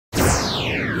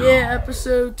Yeah,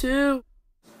 episode 2.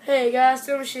 Hey guys,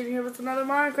 Silversheen here with another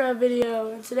Minecraft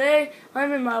video, and today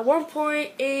I'm in my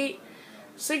 1.8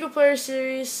 single player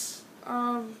series.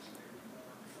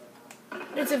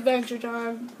 It's adventure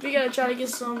time. We gotta try to get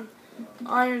some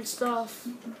iron stuff.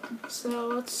 So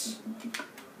let's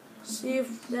see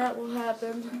if that will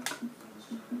happen.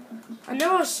 I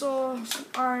know I saw some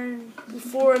iron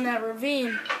before in that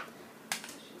ravine.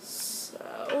 So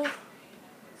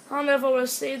I don't know if I want to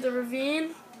save the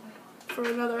ravine for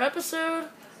another episode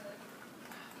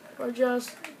or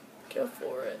just go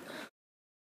for it.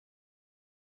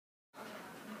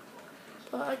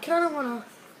 But I kind of want to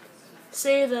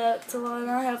save that till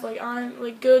I have like iron,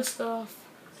 like good stuff,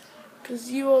 because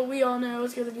we all know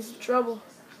it's gonna be some trouble.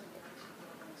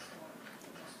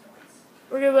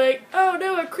 We're gonna be like, oh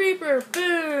no, a creeper,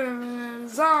 boom, and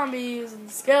zombies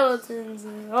and skeletons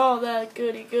and all that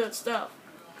goody good stuff.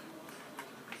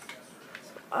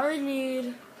 So I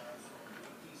need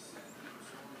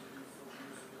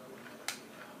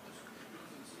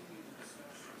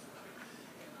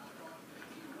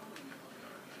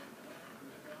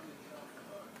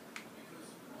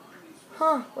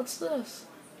what's this?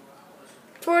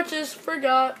 Torches,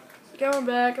 forgot. Going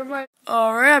back. I'm like,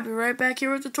 alright, I'll be right back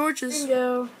here with the torches.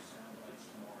 Bingo.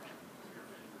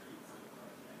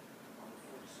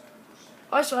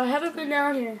 Also, I haven't been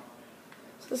down here.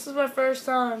 So this is my first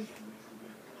time.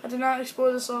 I did not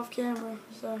explore this off camera,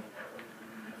 so.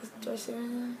 Do I see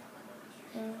anything?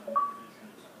 No.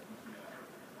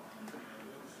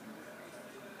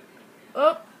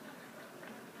 Oh!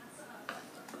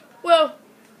 Whoa!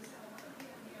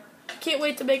 Can't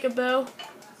wait to make a bow.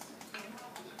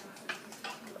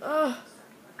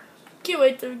 Can't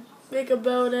wait to make a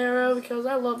bow and arrow because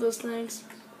I love those things.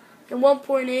 In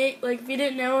 1.8, like if you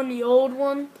didn't know in the old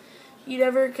one, you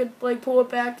never could like pull it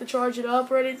back to charge it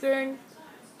up or anything.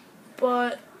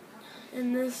 But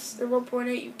in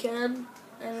 1.8 you can,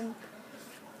 and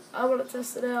I want to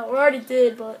test it out. Well, I already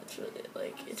did, but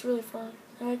it's really fun.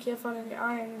 And I can't find any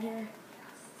iron in here.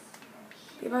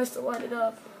 It'd be nice to light it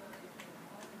up.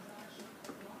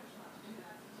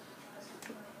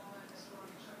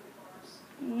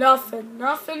 Nothing.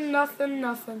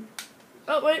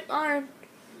 Oh wait, iron.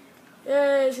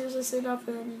 Yay, seriously, say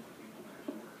nothing.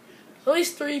 At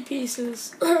least 3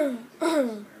 pieces. What?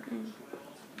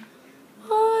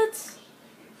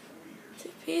 2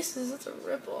 pieces? That's a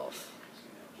ripoff.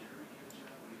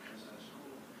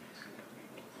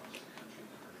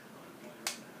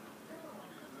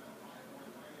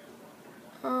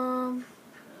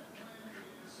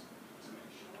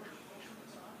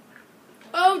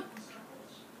 Oh!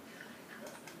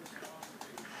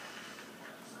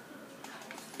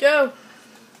 Go!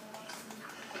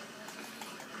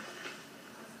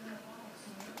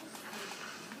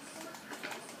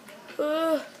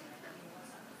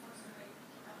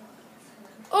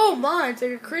 Oh my, it's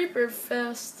like a creeper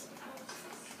fest.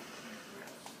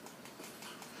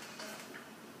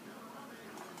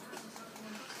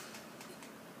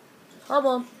 Come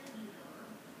on.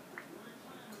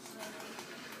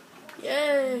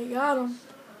 Yay, got him.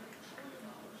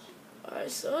 Alright,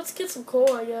 so let's get some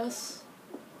coal, I guess.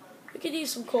 We could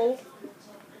use some coal.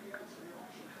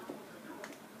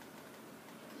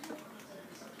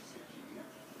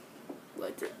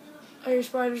 Like it. I hear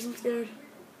spiders, I'm scared.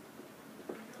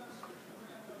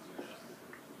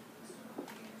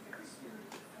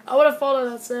 I would have followed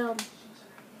that sound.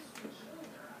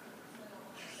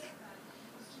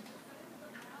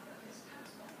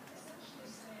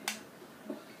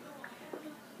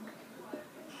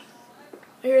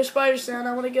 I hear a spider sound,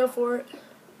 I want to go for it.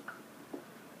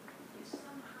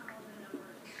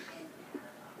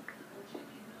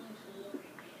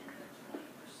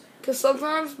 Because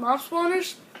sometimes mob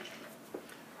spawners,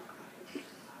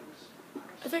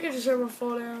 I think I just heard one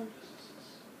fall down.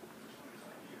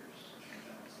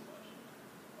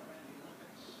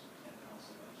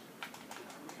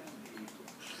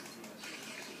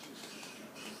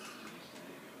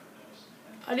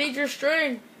 I need your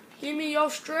string. Give me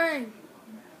your string.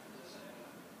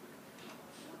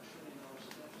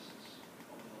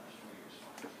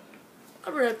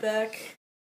 I'll be right back.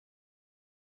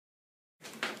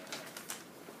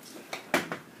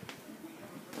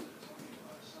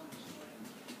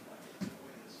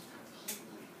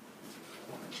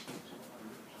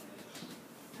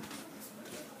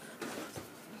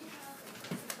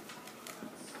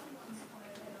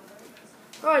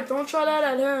 Alright, don't try that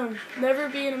at home. Never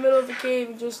be in the middle of a cave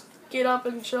and just get up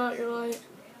and shut out your light.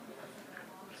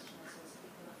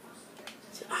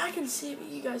 See, I can see, but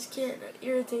you guys can't. That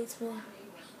irritates me.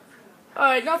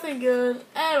 Alright, nothing good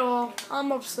at all.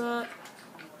 I'm upset.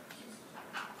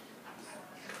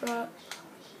 crap.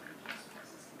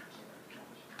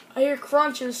 I hear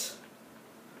crunches.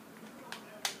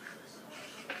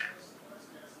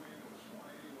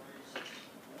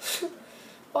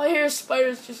 All I hear is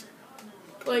spiders just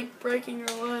like breaking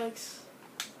their legs.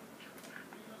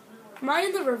 Am I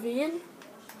in the ravine?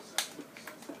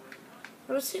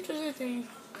 Let's see if there's anything.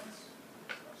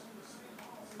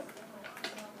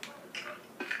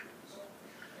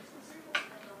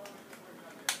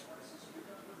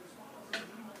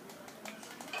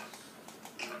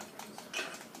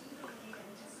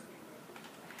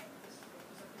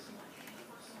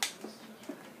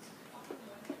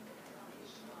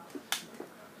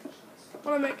 I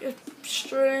want to make a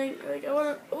string. Like I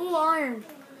want to. Ooh, iron.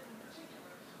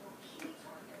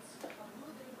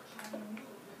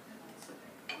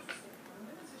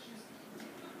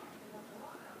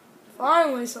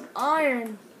 Finally, some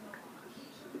iron.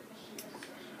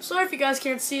 Sorry if you guys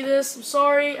can't see this. I'm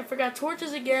sorry. I forgot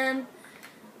torches again.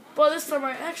 But this time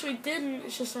I actually didn't.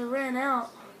 It's just I ran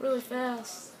out really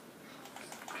fast.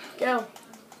 Go.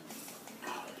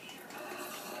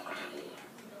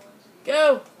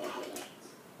 Go.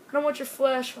 I don't want your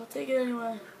flesh. I'll take it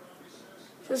anyway.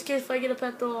 Just in case if I get a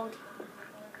pet dog.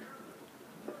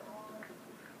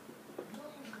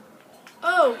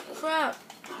 Oh, crap.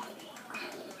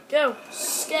 Go.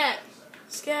 Scat.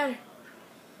 Scatter.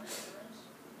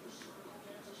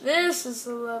 This is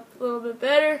a little bit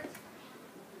better.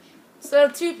 Instead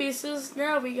of 2 pieces,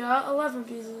 now we got 11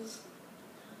 pieces.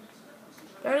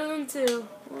 Better than 2.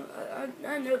 Well,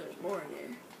 I know there's more in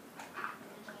here.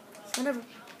 I never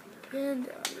been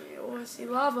down here. Oh, I see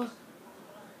lava.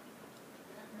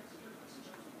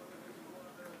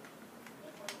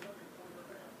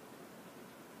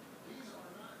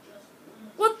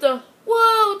 What the?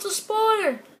 Whoa, it's a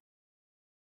spawner.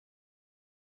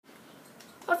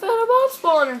 I found a mob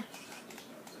spawner.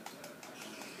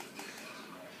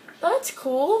 That's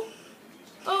cool.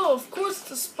 Oh, of course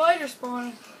it's a spider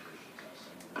spawner.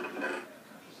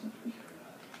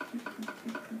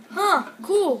 Huh,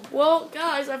 cool. Well,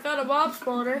 guys, I found a mob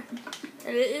spawner,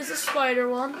 and it is a spider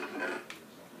one.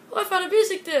 Oh, I found a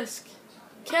music disc.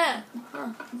 Cat.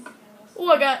 Huh. Oh,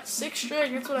 I got 6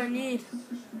 string. That's what I need.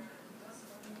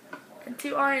 And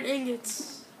 2 iron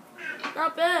ingots.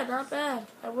 Not bad, not bad.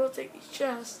 I will take these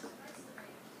chests.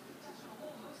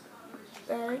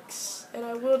 Thanks. And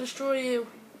I will destroy you.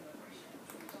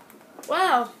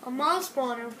 Wow, a mob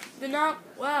spawner. Did not.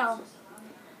 Wow.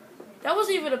 That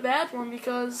wasn't even a bad one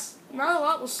because not a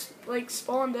lot was like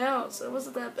spawned out, so it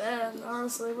wasn't that bad.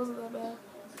 Honestly, it wasn't that bad.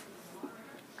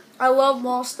 I love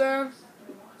mossstone.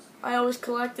 I always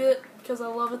collect it because I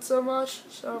love it so much.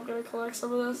 So I'm gonna collect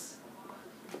some of this.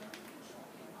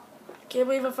 Can't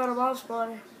believe I found a mob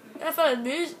spawner. I found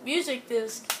a music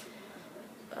disc.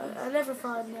 I never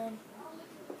find them.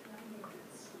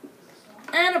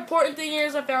 And important thing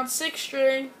is I found 6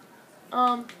 string.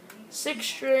 6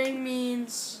 string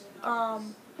means I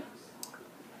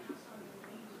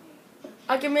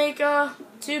can make 2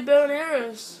 bow and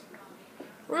arrows.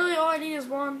 Really, all I need is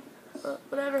 1, but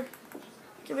whatever.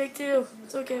 I can make 2.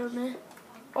 It's okay with me.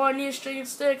 All I need is string and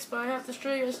sticks, but I have the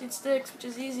string. I just need sticks, which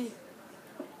is easy.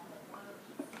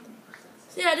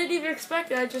 So yeah, I didn't even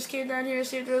expect it. I just came down here to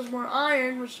see if there was more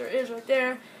iron, which there is right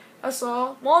there. I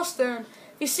saw mossstone.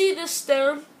 If you see this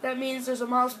stone, that means there's a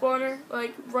mob spawner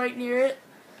like right near it.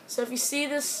 So if you see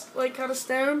this like kind of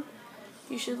stone,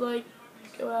 you should like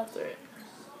go after it.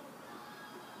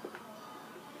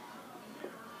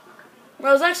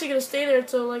 I was actually gonna stay there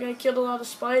until like I killed a lot of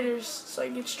spiders so I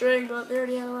can get string, but they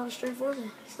already had a lot of string for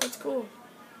me, so that's cool.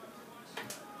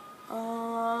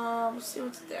 Let's see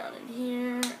what's down in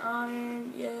here.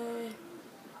 Iron, yay.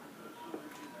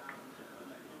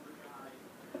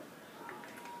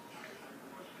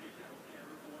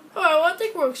 Alright, well I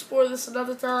think we'll explore this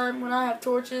another time when I have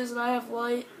torches and I have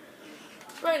light.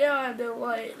 Right now I have no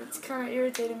light. It's kind of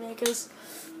irritating me because,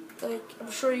 like,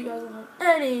 I'm sure you guys don't have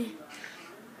any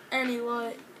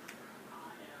light.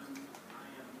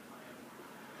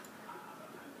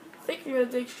 I think I'm going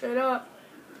to dig straight up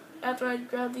after I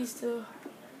grab these 2.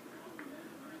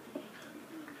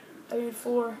 I need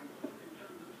 4.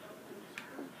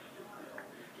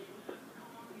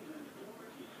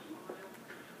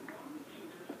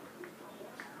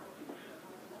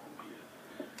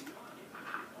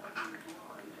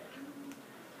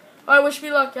 Alright, wish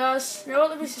me luck, guys. You know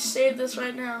what? Let me just save this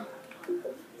right now.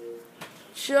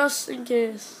 Just in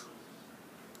case.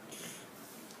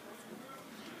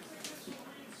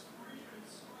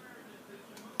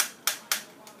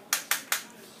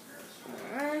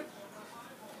 Alright.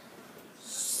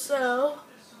 So,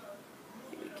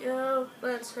 here we go.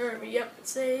 Let's hurry up and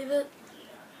save it.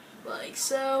 like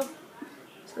so.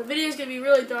 So the video is gonna be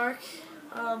really dark.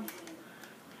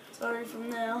 Starting from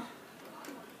now.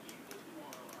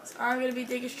 So I'm gonna be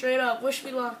digging straight up. Wish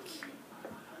me luck.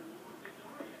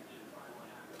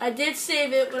 I did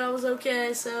save it, but I was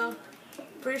okay, so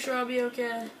pretty sure I'll be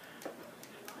okay.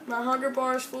 My hunger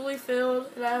bar is fully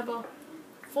filled, and I have a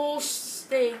full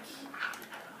steak.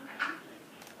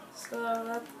 So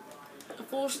that's a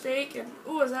full steak, and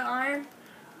ooh, is that iron?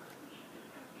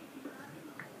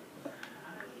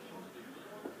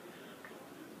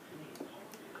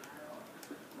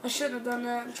 I shouldn't have done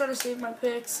that. I'm trying to save my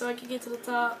picks so I can get to the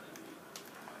top.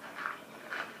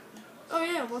 Oh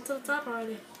yeah, I went to the top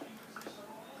already.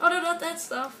 Oh no, not that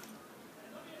stuff.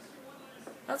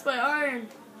 That's my iron.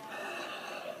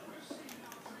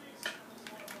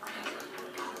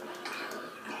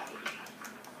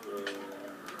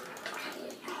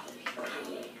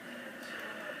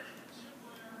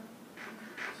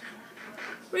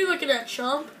 What are you looking at,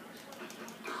 chump?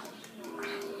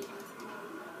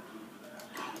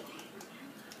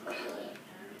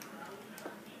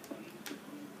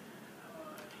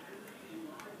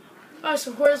 Oh,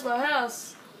 so where's my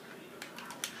house?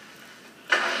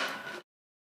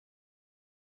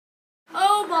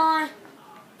 Oh my!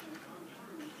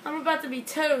 I'm about to be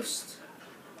toast.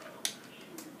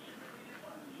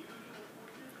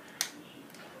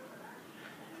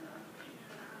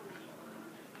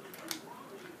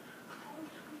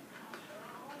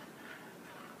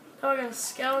 Oh, I got a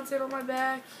skeleton on my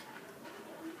back.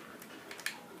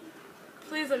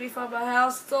 Please let me find my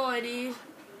house. That's all I need.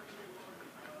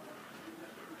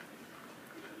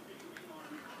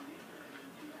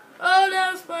 Oh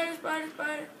no, spider, spider,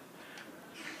 spider.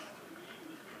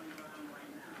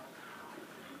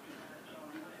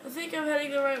 I think I'm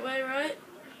heading the right way, right?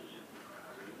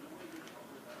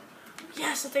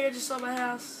 Yes, I think I just saw my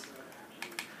house.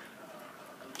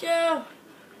 Go!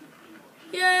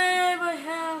 Yay, my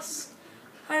house!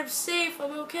 I'm safe,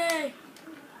 I'm okay.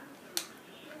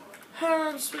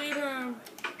 Home, sweet home.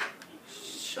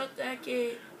 Shut that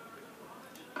gate.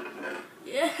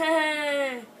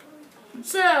 Yay!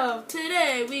 So,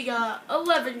 today we got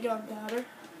 11 gunpowder,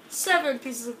 7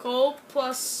 pieces of coal,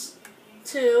 plus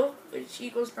 2, which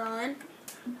equals 9,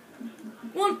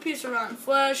 1 piece of rotten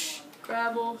flesh,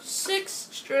 gravel, 6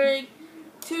 string,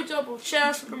 2 double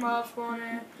chests for mob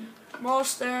spawner, more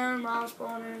stone, mob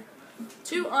spawner,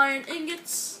 2 iron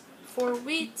ingots, 4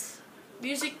 wheat,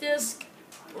 music disc,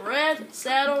 bread,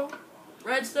 saddle,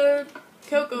 redstone,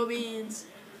 cocoa beans.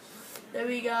 Then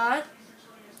we got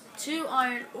 2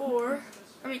 iron ore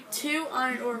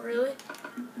really.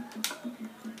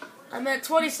 I meant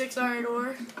 26 iron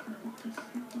ore.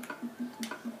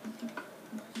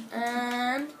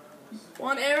 And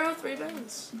 1 arrow, 3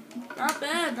 bones. Not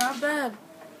bad, not bad.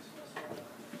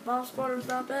 Mob spawner was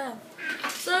not bad.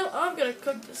 So I'm gonna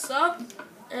cook this up,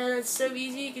 and it's so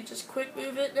easy. You can just quick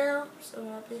move it now. I'm so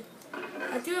happy.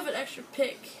 I do have an extra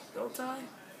pick, don't I?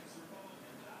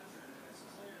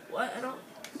 What? I don't.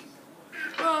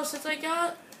 Well, since I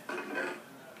got,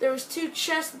 there was 2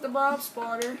 chests at the mob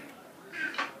spawner,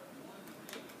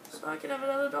 so I can have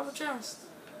another double chest.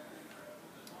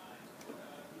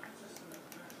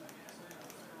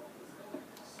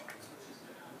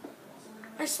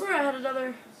 I swear I had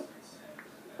another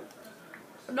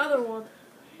one,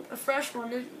 a fresh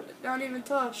one, not even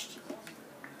touched.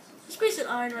 There's a piece of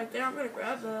iron right there. I'm gonna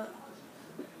grab that.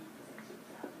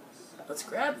 Let's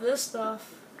grab this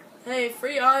stuff. Hey,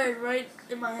 free iron right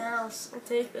in my house. I'll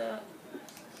take that.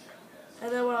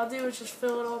 And then what I'll do is just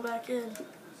fill it all back in.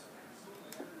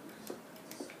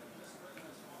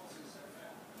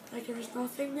 Like there's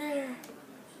nothing there.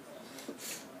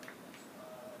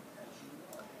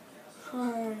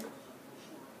 Alright.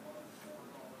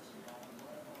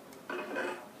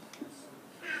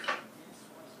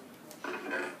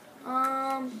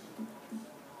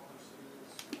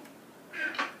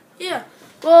 Yeah.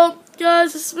 Well,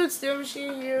 guys, this has been Steel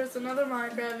Machine here with another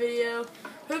Minecraft video.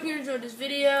 Hope you enjoyed this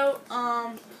video.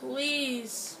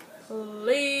 Please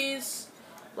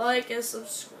like and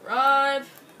subscribe.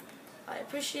 I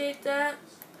appreciate that.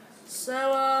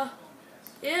 So,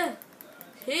 yeah.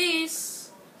 Peace.